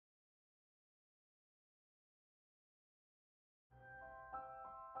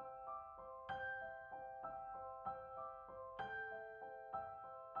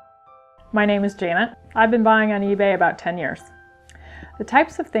My name is Janet. I've been buying on eBay about 10 years. The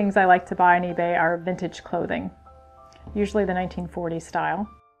types of things I like to buy on eBay are vintage clothing, usually the 1940s style.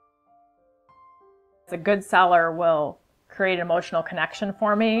 A good seller will create an emotional connection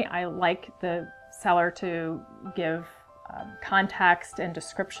for me. I like the seller to give context and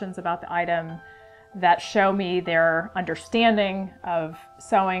descriptions about the item that show me their understanding of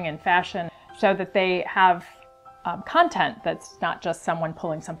sewing and fashion, so that they have content that's not just someone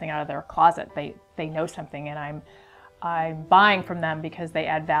pulling something out of their closet. They know something, and I'm buying from them because they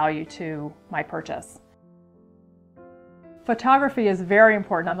add value to my purchase. Photography is very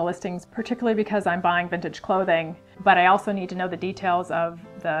important on the listings, particularly because I'm buying vintage clothing, but I also need to know the details of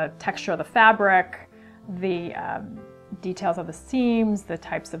the texture of the fabric, the details of the seams, the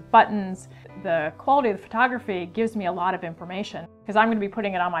types of buttons. The quality of the photography gives me a lot of information because I'm going to be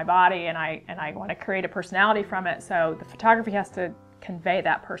putting it on my body, and I want to create a personality from it, so the photography has to convey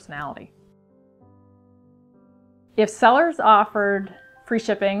that personality. If sellers offered free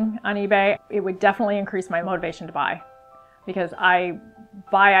shipping on eBay, it would definitely increase my motivation to buy, because I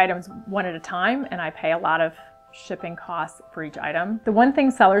buy items one at a time and I pay a lot of shipping costs for each item. The one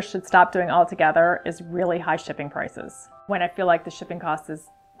thing sellers should stop doing altogether is really high shipping prices. When I feel like the shipping cost is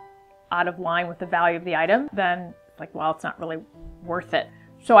out of line with the value of the item, then like, well, it's not really worth it,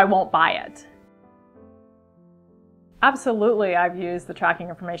 so I won't buy it. Absolutely, I've used the tracking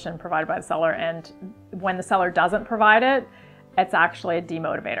information provided by the seller, and when the seller doesn't provide it, it's actually a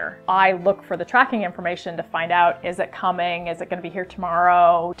demotivator. I look for the tracking information to find out, is it coming? Is it going to be here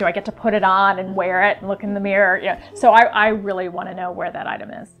tomorrow? Do I get to put it on and wear it and look in the mirror? Yeah. So I really want to know where that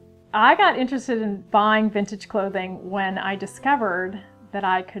item is. I got interested in buying vintage clothing when I discovered that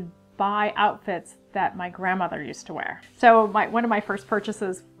I could buy outfits that my grandmother used to wear. So one of my first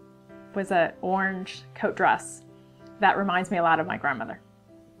purchases was an orange coat dress that reminds me a lot of my grandmother.